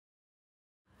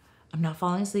I'm not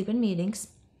falling asleep in meetings.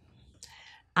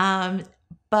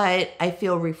 But I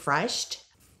feel refreshed.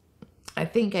 I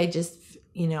think I just,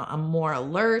 I'm more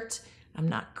alert. I'm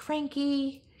not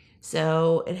cranky.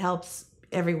 So it helps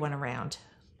everyone around.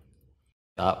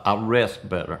 I rest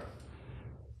better.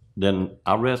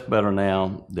 I rest better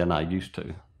now than I used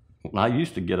to. When I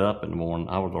used to get up in the morning,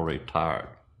 I was already tired.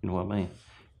 You know what I mean?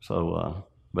 So,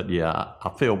 but yeah, I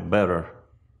feel better.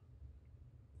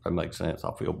 That makes sense.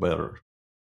 I feel better.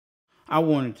 I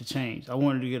wanted to change. I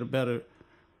wanted to get a better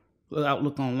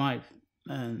outlook on life.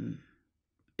 And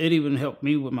it even helped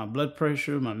me with my blood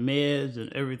pressure, my meds,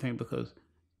 and everything because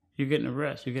you're getting a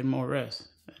rest, you're getting more rest,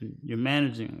 and you're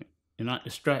managing it. You're not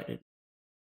distracted.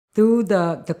 Through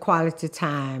the quality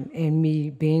time and me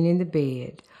being in the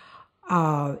bed,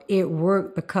 it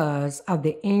worked because of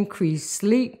the increased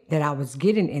sleep that I was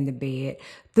getting in the bed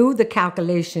through the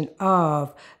calculation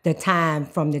of the time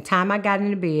from the time I got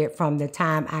in the bed from the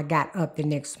time I got up the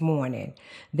next morning,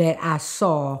 that I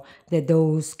saw that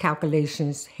those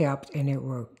calculations helped and it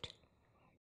worked.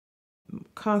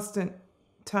 Constant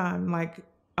time, like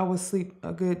I would sleep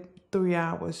a good 3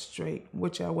 hours straight,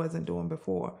 which I wasn't doing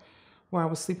before, where I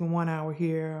was sleeping 1 hour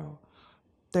here, or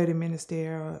 30 minutes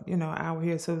there, or, an hour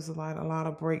here. So it was a lot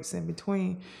of breaks in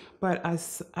between. But I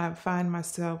find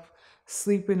myself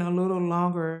sleeping a little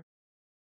longer.